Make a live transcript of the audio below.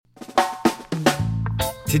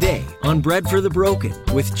Today on Bread for the Broken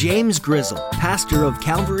with James Grizzle, pastor of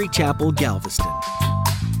Calvary Chapel, Galveston.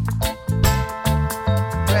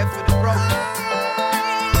 Bread for the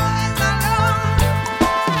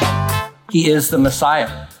broken. He is the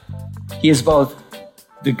Messiah. He is both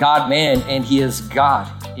the God-man and he is God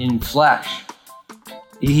in flesh.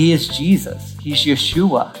 He is Jesus. He's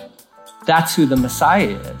Yeshua. That's who the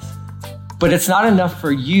Messiah is. But it's not enough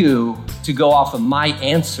for you to go off of my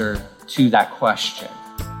answer to that question.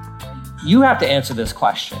 You have to answer this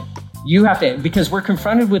question. You have to, because we're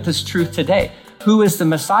confronted with this truth today. Who is the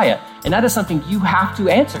Messiah? And that is something you have to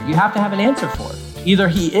answer. You have to have an answer for it. Either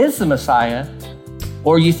he is the Messiah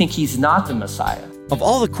or you think he's not the Messiah. Of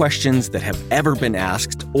all the questions that have ever been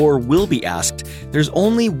asked or will be asked, there's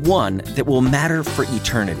only one that will matter for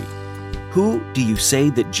eternity. Who do you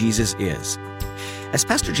say that Jesus is? As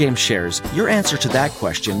Pastor James shares, your answer to that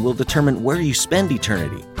question will determine where you spend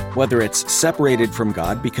eternity, whether it's separated from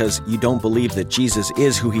God because you don't believe that Jesus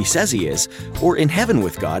is who he says he is, or in heaven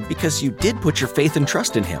with God because you did put your faith and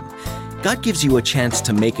trust in him. God gives you a chance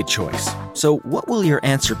to make a choice. So what will your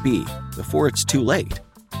answer be before it's too late?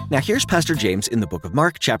 Now here's Pastor James in the book of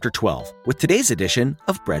Mark, chapter 12, with today's edition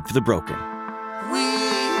of Bread for the Broken. We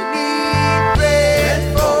need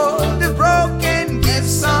bread for the broken. Give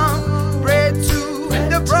some bread to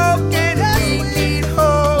the broken. We need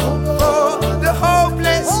hope for the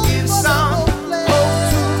hopeless. Give some hope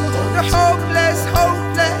to the hopeless.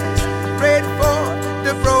 Bread for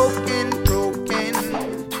the broken.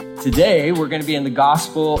 Today, we're going to be in the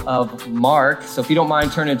Gospel of Mark. So if you don't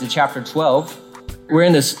mind, turning to chapter 12. We're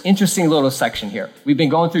in this interesting little section here. We've been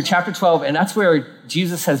going through chapter 12, and that's where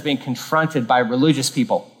Jesus has been confronted by religious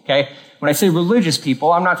people, okay? When I say religious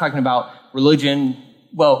people, I'm not talking about religion.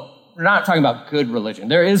 Well, we're not talking about good religion.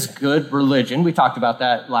 There is good religion. We talked about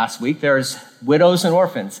that last week. There's widows and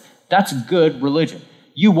orphans. That's good religion.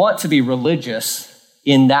 You want to be religious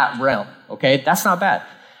in that realm, okay? That's not bad.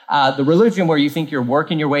 The religion where you think you're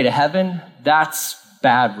working your way to heaven, that's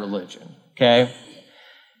bad religion, okay?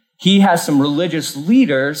 He has some religious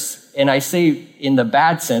leaders, and I say in the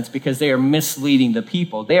bad sense because they are misleading the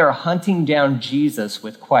people. They are hunting down Jesus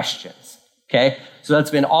with questions, okay? So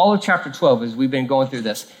that's been all of chapter 12 as we've been going through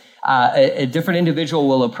this. A different individual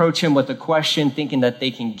will approach him with a question thinking that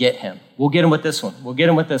they can get him. We'll get him with this one. We'll get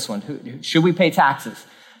him with this one. Should we pay taxes?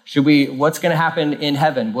 What's going to happen in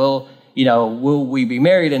heaven? Will we be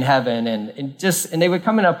married in heaven? And they were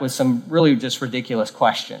coming up with some really just ridiculous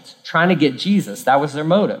questions, trying to get Jesus. That was their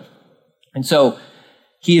motive. And so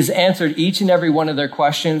he has answered each and every one of their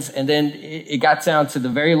questions. And then it got down to the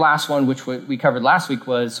very last one, which we covered last week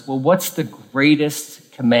was, well, what's the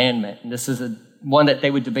greatest commandment? And this is one that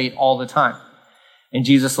they would debate all the time. And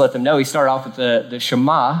Jesus let them know. He started off with the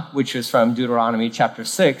Shema, which is from Deuteronomy chapter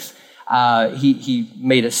 6. He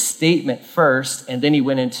made a statement first, and then he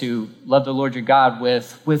went into love the Lord your God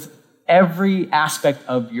with every aspect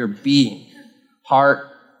of your being, heart,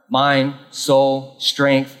 mind, soul,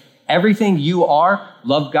 strength. Everything you are,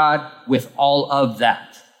 love God with all of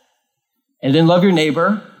that. And then love your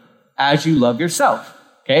neighbor as you love yourself,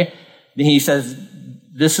 okay? Then he says,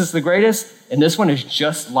 this is the greatest, and this one is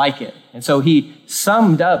just like it. And so he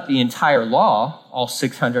summed up the entire law, all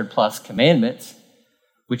 600 plus commandments,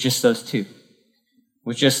 with just those two.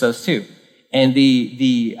 And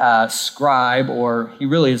the scribe, or he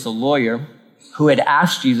really is a lawyer, who had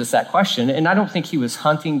asked Jesus that question, and I don't think he was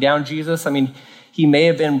hunting down Jesus. I mean, he may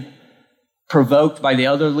have been provoked by the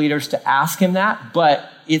other leaders to ask him that, but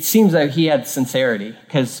it seems that he had sincerity,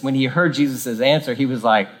 because when he heard Jesus' answer, he was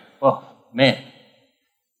like, oh, man,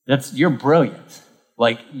 you're brilliant.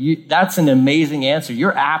 That's an amazing answer.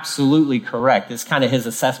 You're absolutely correct. It's kind of his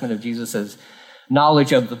assessment of Jesus'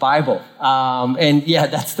 knowledge of the Bible. And yeah,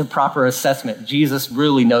 that's the proper assessment. Jesus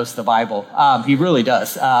really knows the Bible. He really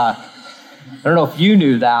does. I don't know if you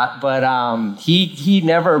knew that, but he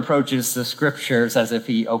never approaches the scriptures as if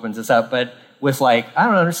he opens us up, but with I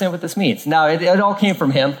don't understand what this means. No, it all came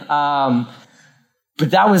from him.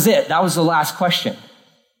 But that was it. That was the last question.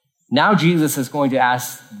 Now Jesus is going to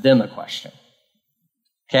ask them a question.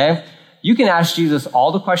 Okay? You can ask Jesus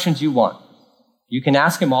all the questions you want. You can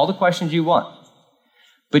ask him all the questions you want.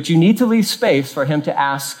 But you need to leave space for him to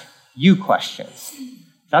ask you questions.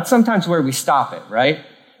 That's sometimes where we stop it, right?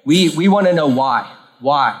 We want to know why.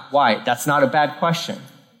 Why? That's not a bad question.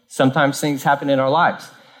 Sometimes things happen in our lives.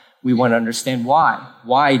 We want to understand why.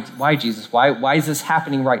 Why, Jesus? Why is this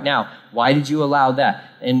happening right now? Why did you allow that?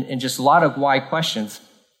 And just a lot of why questions.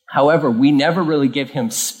 However, we never really give him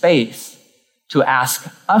space to ask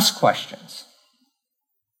us questions.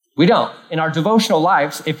 We don't. In our devotional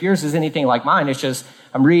lives, if yours is anything like mine, it's just,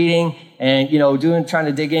 I'm reading and, trying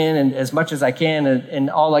to dig in and as much as I can and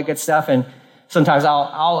all that good stuff. And sometimes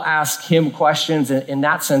I'll ask him questions in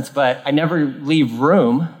that sense, but I never leave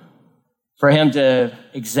room for him to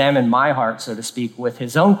examine my heart, so to speak, with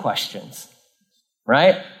his own questions,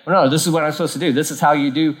 right? Well, no, this is what I'm supposed to do. This is how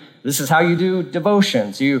you do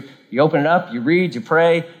devotions. You open it up, you read, you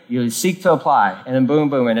pray, you seek to apply, and then boom,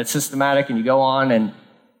 boom, and it's systematic, and you go on, and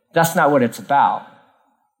that's not what it's about.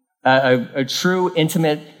 A true,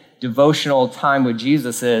 intimate, devotional time with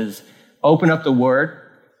Jesus is open up the Word,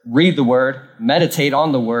 read the Word, meditate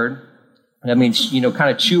on the Word. That means, kind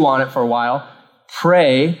of chew on it for a while,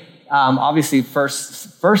 pray. Obviously,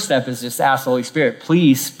 first step is just ask the Holy Spirit,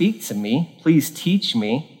 please speak to me, please teach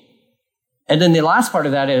me. And then the last part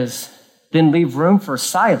of that is then leave room for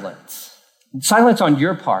silence. Silence on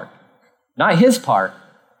your part, not his part.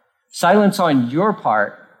 Silence on your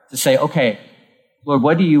part to say, okay, Lord,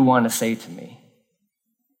 what do you want to say to me?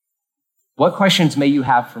 What questions may you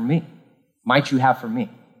have for me? Might you have for me?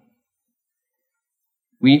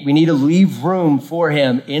 We need to leave room for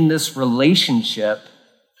him in this relationship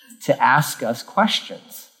to ask us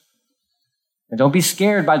questions. And don't be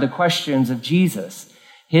scared by the questions of Jesus.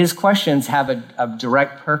 His questions have a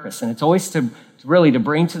direct purpose, and it's always to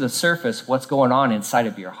bring to the surface what's going on inside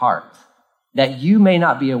of your heart that you may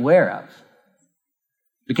not be aware of.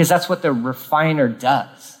 Because that's what the refiner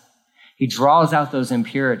does. He draws out those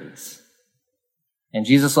impurities. And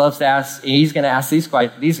Jesus loves to ask, he's going to ask these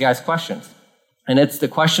guys questions. And it's the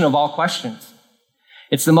question of all questions.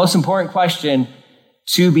 It's the most important question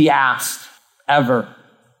to be asked ever.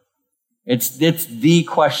 It's the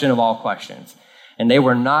question of all questions. And they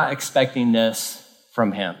were not expecting this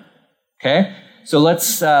from him. Okay? So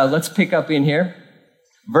let's pick up in here.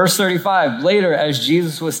 Verse 35, later as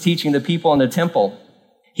Jesus was teaching the people in the temple,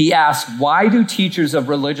 he asked, why do teachers of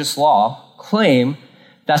religious law claim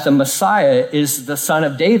that the Messiah is the son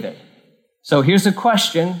of David? So here's a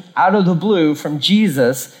question out of the blue from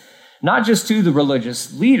Jesus, not just to the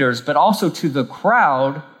religious leaders, but also to the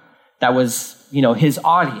crowd that was, his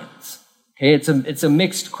audience. Okay, it's a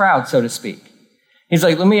mixed crowd, so to speak. He's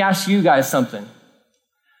like, let me ask you guys something.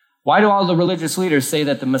 Why do all the religious leaders say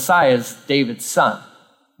that the Messiah is David's son?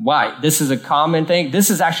 Why? This is a common thing. This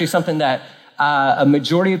is actually something that a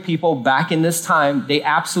majority of people back in this time, they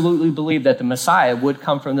absolutely believed that the Messiah would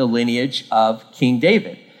come from the lineage of King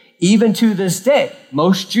David. Even to this day,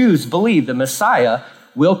 most Jews believe the Messiah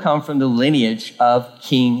will come from the lineage of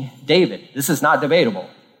King David. This is not debatable.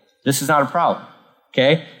 This is not a problem,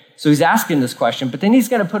 okay? So he's asking this question, but then he's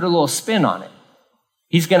going to put a little spin on it.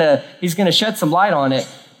 He's going to shed some light on it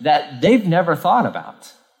that they've never thought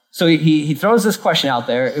about. So he throws this question out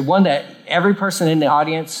there, one that every person in the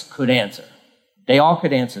audience could answer. They all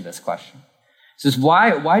could answer this question. He says,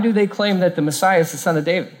 why do they claim that the Messiah is the son of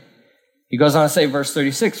David? He goes on to say, verse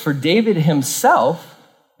 36, for David himself,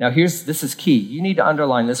 now this is key. You need to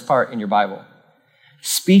underline this part in your Bible.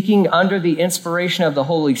 Speaking under the inspiration of the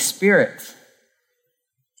Holy Spirit.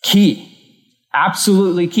 Key.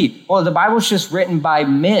 Absolutely key. Well, the Bible's just written by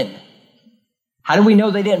men. How do we know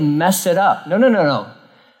they didn't mess it up? No.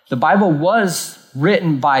 The Bible was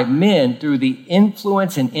written by men through the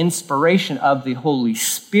influence and inspiration of the Holy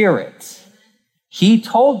Spirit. He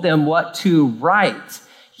told them what to write.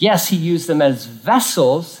 Yes, he used them as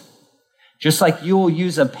vessels, just like you will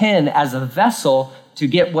use a pen as a vessel to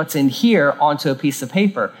get what's in here onto a piece of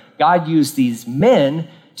paper. God used these men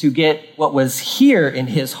to get what was here in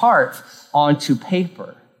his heart onto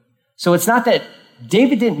paper. So it's not that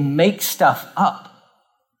David didn't make stuff up.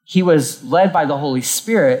 He was led by the Holy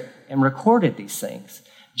Spirit and recorded these things.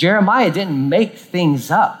 Jeremiah didn't make things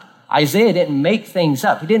up. Isaiah didn't make things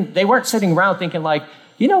up. They weren't sitting around thinking like,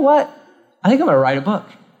 you know what? I think I'm going to write a book.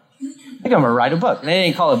 They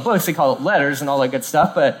didn't call it books, they call it letters and all that good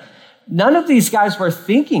stuff, but none of these guys were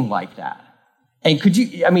thinking like that. And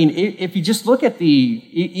if you just look at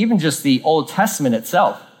even just the Old Testament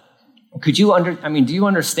itself, do you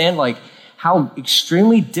understand like how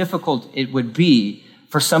extremely difficult it would be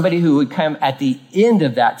for somebody who would come at the end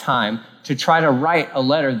of that time to try to write a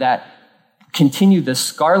letter that continued the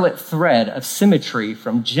scarlet thread of symmetry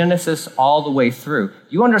from Genesis all the way through?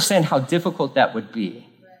 You understand how difficult that would be.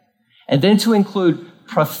 And then to include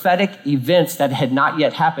prophetic events that had not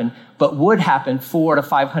yet happened, but would happen 400 to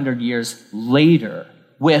 500 years later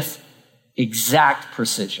with exact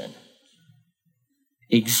precision.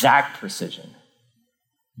 Exact precision.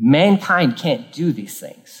 Mankind can't do these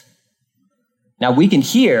things. Now, we can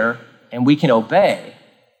hear and we can obey,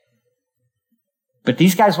 but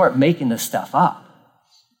these guys weren't making this stuff up.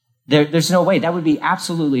 There's no way. That would be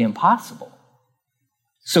absolutely impossible.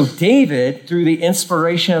 So David, through the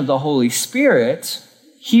inspiration of the Holy Spirit,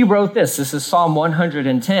 he wrote this. This is Psalm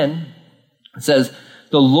 110. It says,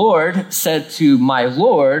 "The Lord said to my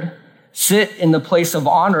Lord, sit in the place of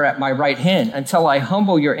honor at my right hand until I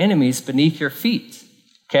humble your enemies beneath your feet."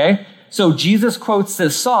 Okay? So Jesus quotes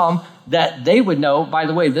this psalm that they would know. By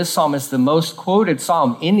the way, this psalm is the most quoted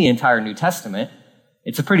psalm in the entire New Testament.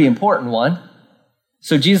 It's a pretty important one.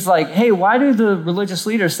 So Jesus is like, hey, why do the religious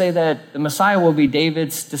leaders say that the Messiah will be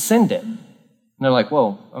David's descendant? And they're like,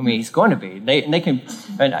 well, I mean, he's going to be. They can,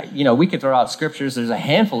 and you know, we could throw out scriptures. There's a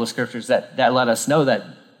handful of scriptures that let us know that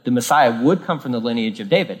the Messiah would come from the lineage of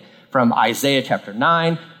David. From Isaiah chapter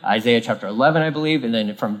 9, Isaiah chapter 11, I believe, and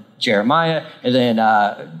then from Jeremiah, and then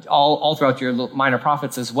all throughout your minor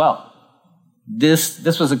prophets as well. This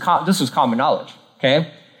was common knowledge,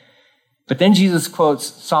 okay? But then Jesus quotes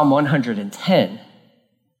Psalm 110.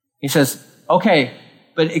 He says, okay,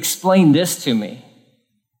 but explain this to me.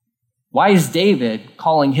 Why is David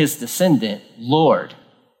calling his descendant Lord?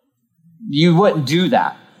 You wouldn't do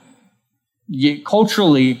that.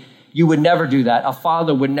 Culturally, you would never do that. A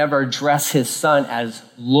father would never address his son as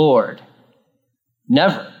Lord.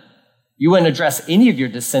 Never. You wouldn't address any of your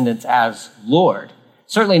descendants as Lord.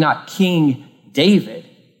 Certainly not King David.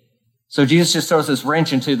 So Jesus just throws this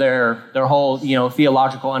wrench into their whole,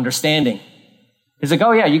 theological understanding. He's like,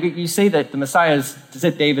 oh yeah, you say that the Messiah is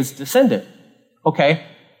David's descendant. Okay,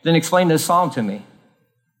 then explain this psalm to me.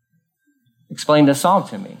 Explain this psalm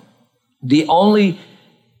to me. The only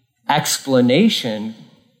explanation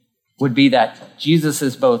would be that Jesus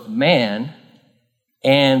is both man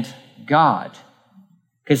and God,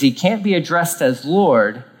 because he can't be addressed as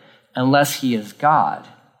Lord unless he is God.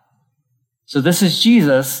 So this is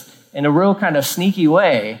Jesus in a real kind of sneaky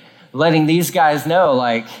way, letting these guys know,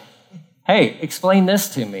 like, hey, explain this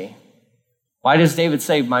to me. Why does David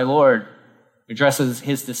say, my Lord addresses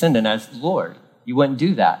his descendant as Lord? You wouldn't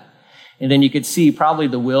do that. And then you could see probably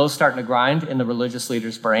the wheels starting to grind in the religious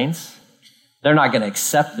leaders' brains. They're not going to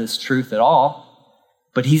accept this truth at all,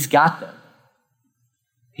 but he's got them.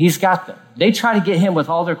 He's got them. They try to get him with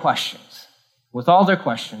all their questions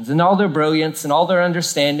and all their brilliance and all their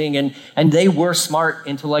understanding. And they were smart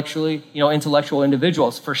intellectual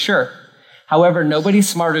individuals for sure. However, nobody's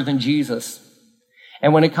smarter than Jesus.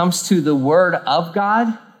 And when it comes to the word of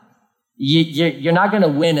God, you're not going to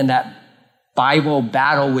win in that Bible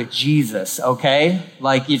battle with Jesus, okay?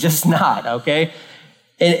 Like, you're just not, okay?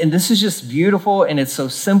 And this is just beautiful, and it's so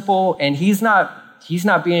simple, and he's not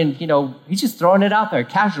being, he's just throwing it out there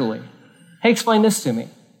casually. Hey, explain this to me.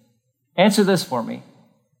 Answer this for me.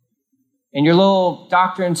 In your little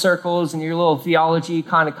doctrine circles and your little theology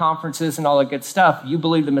kind of conferences and all that good stuff, you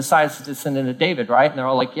believe the Messiah is the descendant of David, right? And they're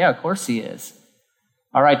all like, yeah, of course he is.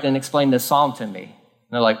 All right, then explain this psalm to me.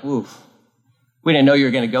 And they're like, oof, we didn't know you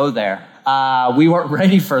were going to go there. We weren't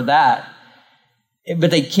ready for that.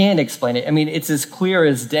 But they can't explain it. I mean, it's as clear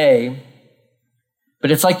as day,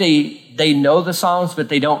 but it's like they know the Psalms, but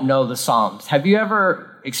they don't know the Psalms. Have you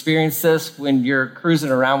ever experienced this when you're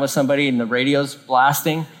cruising around with somebody and the radio's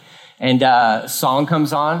blasting and a song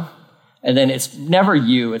comes on, and then it's never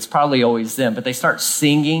you, it's probably always them, but they start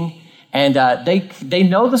singing, and they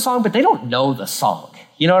know the song, but they don't know the song.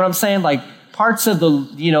 You know what I'm saying? Like, parts of the,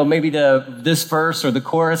 maybe this verse or the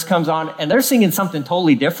chorus comes on, and they're singing something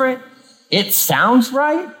totally different. It sounds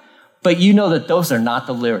right, but you know that those are not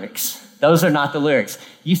the lyrics. Those are not the lyrics.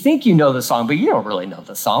 You think you know the song, but you don't really know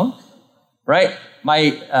the song, right?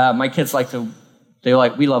 My kids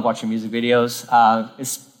we love watching music videos.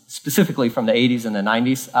 It's specifically from the 80s and the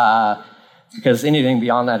 90s, because anything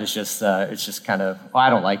beyond that is just, it's just kind of, I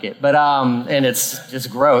don't like it. But, and it's just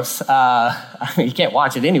gross. I mean, you can't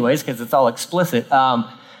watch it anyways because it's all explicit. But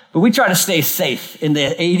we try to stay safe in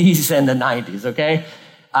the 80s and the 90s, okay?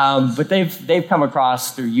 But they've come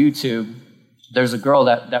across through YouTube, there's a girl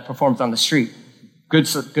that performs on the street. Good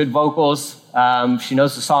vocals. She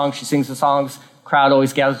knows the songs. She sings the songs. Crowd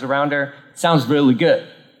always gathers around her. Sounds really good.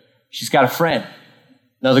 She's got a friend,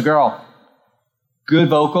 another girl. Good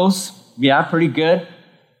vocals. Yeah, pretty good.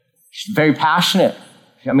 She's very passionate.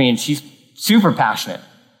 I mean, she's super passionate.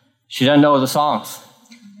 She doesn't know the songs.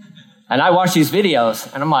 And I watch these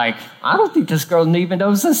videos, and I'm like, I don't think this girl even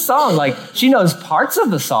knows this song. Like, she knows parts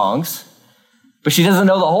of the songs, but she doesn't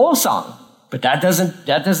know the whole song. But that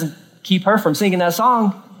doesn't keep her from singing that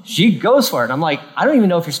song. She goes for it. I'm like, I don't even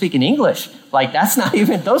know if you're speaking English. Like,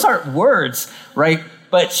 those aren't words, right?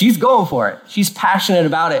 But she's going for it. She's passionate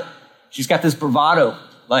about it. She's got this bravado,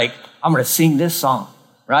 like, I'm going to sing this song,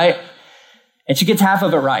 right? And she gets half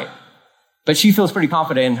of it right. But she feels pretty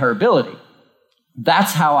confident in her ability.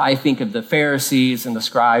 That's how I think of the Pharisees and the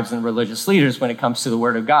scribes and religious leaders when it comes to the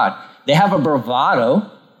word of God. They have a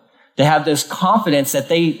bravado. They have this confidence that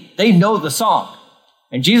they know the song.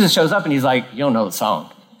 And Jesus shows up and he's like, you don't know the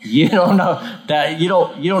song. You don't know that, you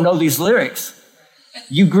don't know these lyrics.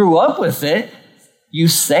 You grew up with it. You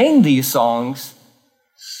sang these songs.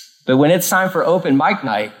 But when it's time for open mic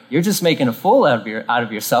night, you're just making a fool out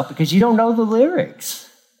of yourself because you don't know the lyrics.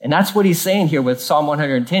 And that's what he's saying here with Psalm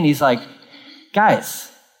 110. He's like,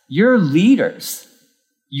 guys, you're leaders.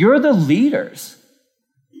 You're the leaders.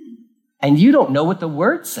 And you don't know what the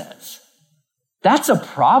word says. That's a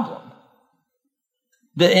problem.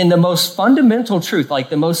 And the most fundamental truth, like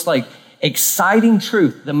the most exciting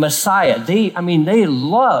truth, the Messiah, they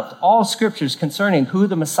loved all scriptures concerning who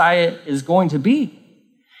the Messiah is going to be.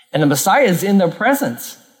 And the Messiah is in their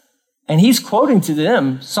presence. And he's quoting to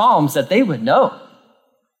them Psalms that they would know.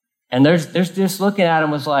 And they're just looking at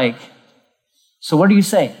him was like, so what are you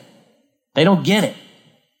saying? They don't get it.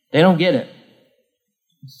 They don't get it.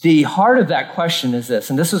 The heart of that question is this,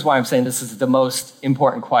 and this is why I'm saying this is the most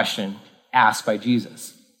important question asked by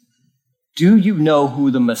Jesus. Do you know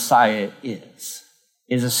who the Messiah is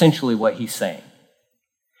essentially what he's saying.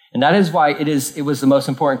 And that is why it was the most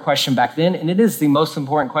important question back then, and it is the most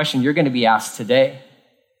important question you're going to be asked today.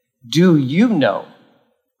 Do you know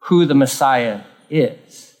who the Messiah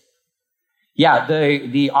is? Yeah,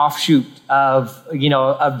 the offshoot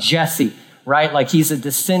of Jesse, right? Like he's a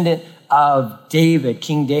descendant of David,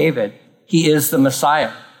 King David. He is the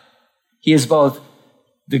Messiah. He is both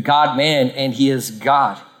the God-man and he is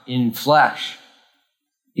God in flesh.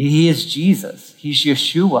 He is Jesus. He's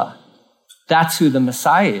Yeshua. That's who the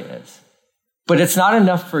Messiah is. But it's not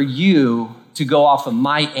enough for you to go off of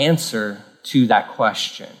my answer to that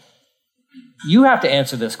question. You have to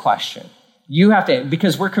answer this question. You have to,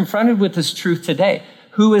 because we're confronted with this truth today.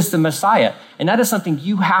 Who is the Messiah? And that is something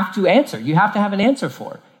you have to answer. You have to have an answer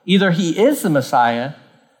for. Either he is the Messiah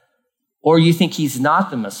or you think he's not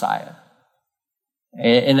the Messiah.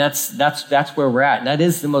 And that's where we're at. And that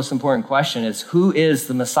is the most important question is who is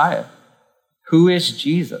the Messiah? Who is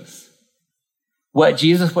Jesus? What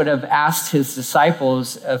Jesus would have asked his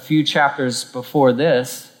disciples a few chapters before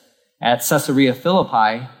this at Caesarea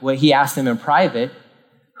Philippi, what he asked them in private,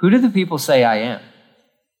 who do the people say I am?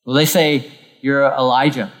 Well, they say you're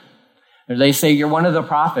Elijah. Or they say you're one of the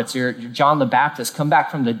prophets. You're John the Baptist, come back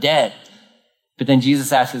from the dead. But then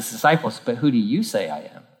Jesus asked his disciples, but who do you say I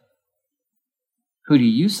am? Who do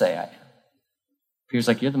you say I am? Peter's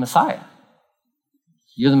like, you're the Messiah.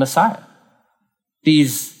 You're the Messiah.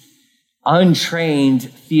 These untrained,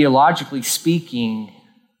 theologically speaking,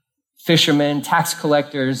 fishermen, tax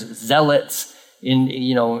collectors, zealots,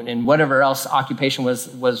 in whatever else occupation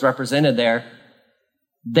was represented there,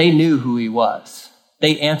 they knew who he was.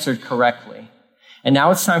 They answered correctly. And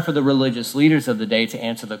now it's time for the religious leaders of the day to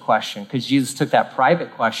answer the question, because Jesus took that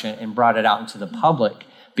private question and brought it out into the public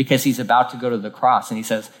because he's about to go to the cross. And he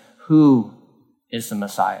says, who is the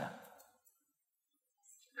Messiah?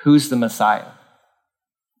 Who's the Messiah?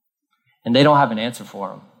 And they don't have an answer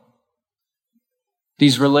for him.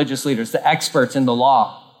 These religious leaders, the experts in the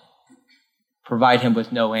law, provide him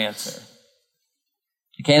with no answer.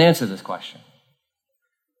 He can't answer this question.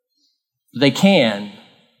 They can.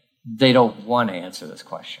 They don't want to answer this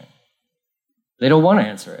question. They don't want to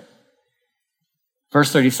answer it.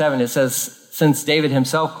 Verse 37, it says, since David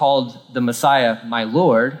himself called the Messiah my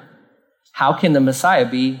Lord, how can the Messiah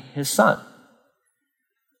be his son?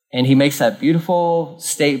 And he makes that beautiful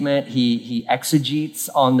statement. He exegetes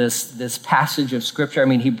on this passage of scripture. I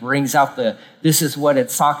mean, he brings out this is what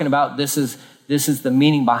it's talking about. This is the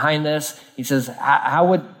meaning behind this. He says, how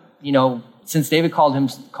would, since David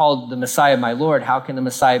called the Messiah my Lord, how can the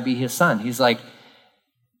Messiah be his son? He's like,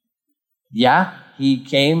 yeah, he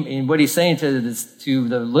came, and what he's saying to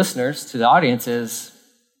the listeners, to the audience is,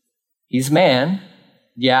 he's man.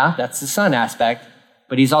 Yeah, that's the son aspect,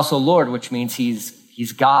 but he's also Lord, which means he's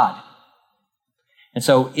God. And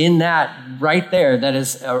so in that right there, that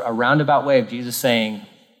is a roundabout way of Jesus saying,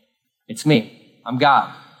 it's me. I'm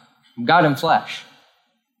God. I'm God in flesh.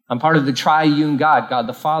 I'm part of the triune God, God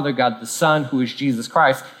the Father, God the Son, who is Jesus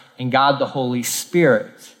Christ, and God the Holy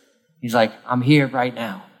Spirit. He's like, I'm here right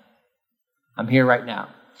now. I'm here right now.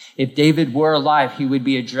 If David were alive, he would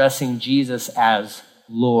be addressing Jesus as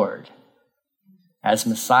Lord, as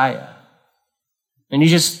Messiah. And he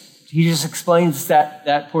just explains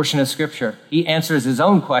that portion of scripture. He answers his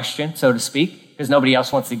own question, so to speak, because nobody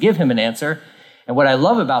else wants to give him an answer. And what I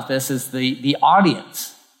love about this is the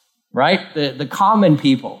audience, right? The common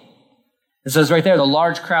people. It says right there, the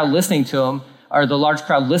large crowd listening to him, or the large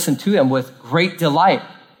crowd listened to him with great delight,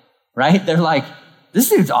 right? They're like, this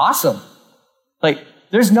dude's awesome. Like,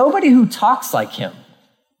 there's nobody who talks like him.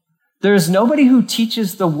 There's nobody who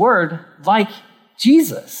teaches the word like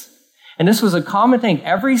Jesus. And this was a common thing.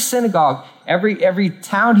 Every synagogue, every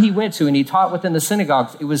town he went to and he taught within the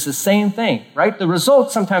synagogues, it was the same thing, right? The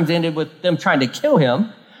results sometimes ended with them trying to kill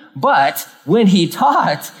him. But when he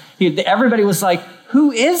taught, everybody was like,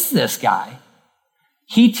 who is this guy?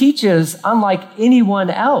 He teaches unlike anyone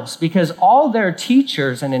else, because all their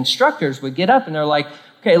teachers and instructors would get up and they're like,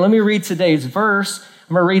 okay, let me read today's verse.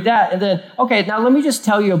 I'm going to read that. And then, okay, now let me just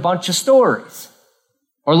tell you a bunch of stories.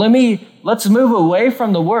 Or let's move away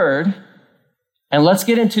from the word and let's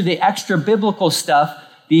get into the extra biblical stuff,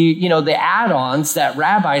 the add-ons that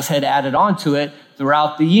rabbis had added onto it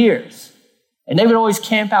throughout the years. And they would always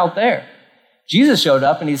camp out there. Jesus showed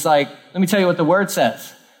up and he's like, let me tell you what the word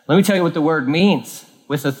says. Let me tell you what the word means,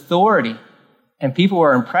 with authority. And people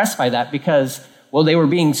were impressed by that because, well, they were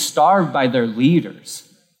being starved by their leaders.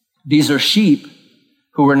 These are sheep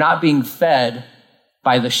who were not being fed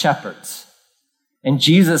by the shepherds. And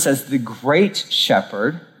Jesus, as the great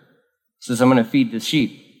shepherd, says, I'm going to feed the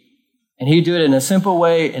sheep. And he'd do it in a simple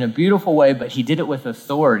way, in a beautiful way, but he did it with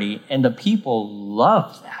authority. And the people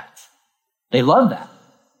loved that. They loved that.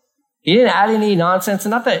 He didn't add any nonsense.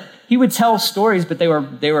 And not that he would tell stories, but they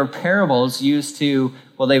were parables used to,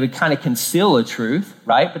 well, they would kind of conceal a truth,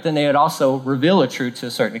 right? But then they would also reveal a truth to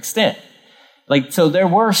a certain extent. Like, so there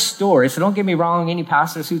were stories. So don't get me wrong, any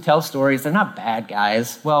pastors who tell stories, they're not bad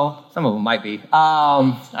guys. Well, some of them might be.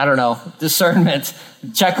 I don't know. Discernment,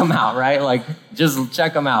 check them out, right? Like, just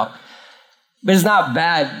check them out. But it's not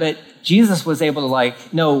bad. But Jesus was able to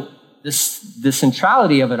no, the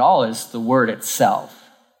centrality of it all is the word itself.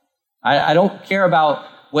 I don't care about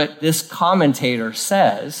what this commentator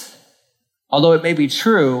says. Although it may be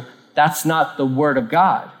true, that's not the word of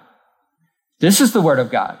God. This is the word of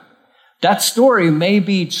God. That story may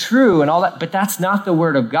be true and all that, but that's not the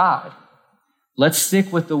word of God. Let's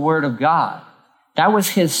stick with the word of God. That was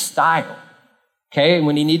his style. Okay? And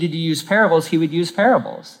when he needed to use parables, he would use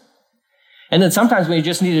parables. And then sometimes when he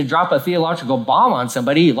just needed to drop a theological bomb on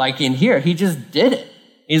somebody, like in here, he just did it.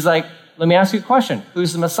 He's like, let me ask you a question.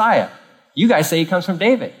 Who's the Messiah? You guys say he comes from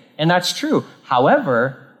David. And that's true.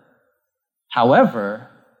 However,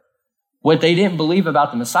 what they didn't believe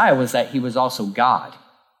about the Messiah was that he was also God.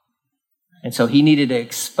 And so he needed to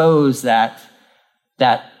expose that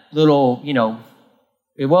little,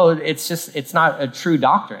 it's not a true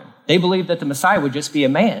doctrine. They believed that the Messiah would just be a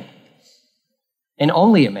man and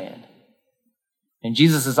only a man. And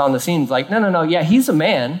Jesus is on the scene like, no, yeah, he's a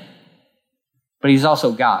man, but he's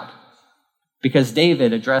also God. Because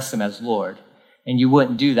David addressed him as Lord, and you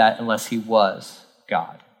wouldn't do that unless he was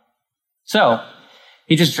God. So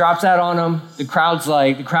he just drops that on them. The crowd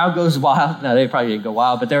goes wild. No, they probably didn't go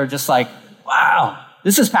wild, but they were just like, wow,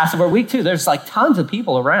 this is Passover week too. There's tons of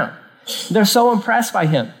people around. They're so impressed by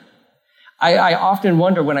him. I often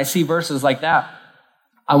wonder when I see verses like that,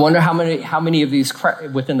 I wonder how many of these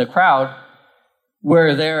within the crowd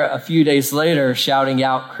were there a few days later shouting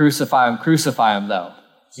out, crucify him, though.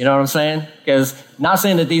 You know what I'm saying? Because not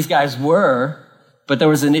saying that these guys were, but there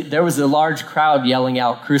was a large crowd yelling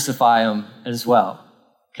out, crucify him as well.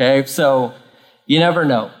 Okay, so you never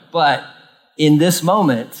know. But in this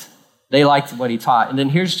moment, they liked what he taught. And then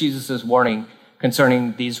here's Jesus' warning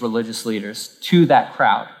concerning these religious leaders to that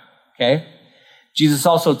crowd. Okay? Jesus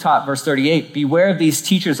also taught, verse 38, beware of these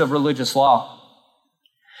teachers of religious law,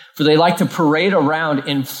 for they like to parade around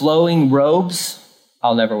in flowing robes.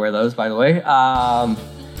 I'll never wear those, by the way.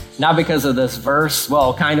 Not because of this verse.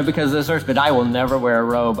 Well, kind of because of this verse, but I will never wear a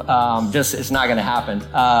robe. It's not going to happen.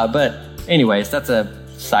 But anyways, that's a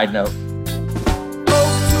side note.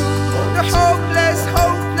 The hopeless,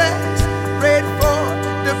 pray for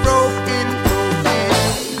the broken.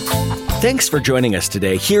 Thanks for joining us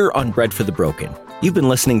today here on Bread for the Broken. You've been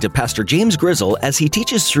listening to Pastor James Grizzle as he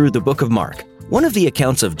teaches through the book of Mark, one of the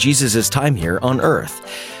accounts of Jesus' time here on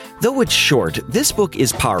earth. Though it's short, this book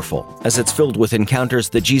is powerful, as it's filled with encounters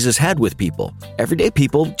that Jesus had with people, everyday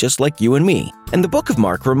people just like you and me. And the book of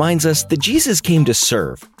Mark reminds us that Jesus came to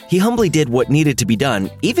serve. He humbly did what needed to be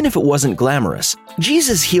done, even if it wasn't glamorous.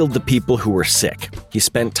 Jesus healed the people who were sick. He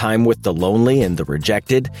spent time with the lonely and the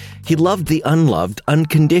rejected. He loved the unloved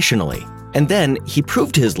unconditionally. And then he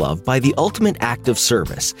proved his love by the ultimate act of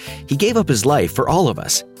service. He gave up his life for all of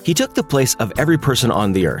us. He took the place of every person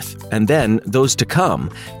on the earth, and then those to come,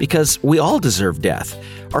 because we all deserve death.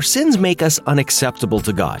 Our sins make us unacceptable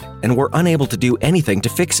to God, and we're unable to do anything to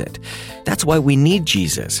fix it. That's why we need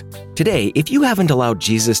Jesus. Today, if you haven't allowed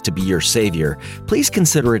Jesus to be your Savior, please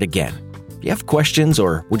consider it again. Do you have questions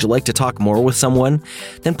or would you like to talk more with someone?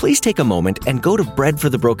 Then please take a moment and go to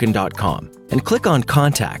breadforthebroken.com and click on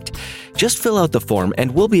Contact. Just fill out the form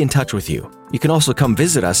and we'll be in touch with you. You can also come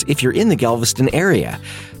visit us if you're in the Galveston area.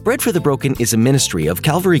 Bread for the Broken is a ministry of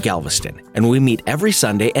Calvary Galveston, and we meet every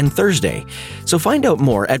Sunday and Thursday. So find out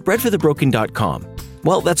more at breadforthebroken.com.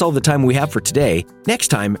 Well, that's all the time we have for today. Next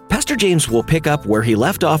time, Pastor James will pick up where he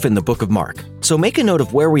left off in the book of Mark. So make a note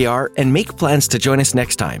of where we are and make plans to join us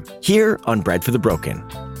next time, here on Bread for the Broken.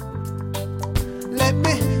 Let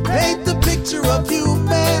me paint the picture of you,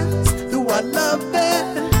 man.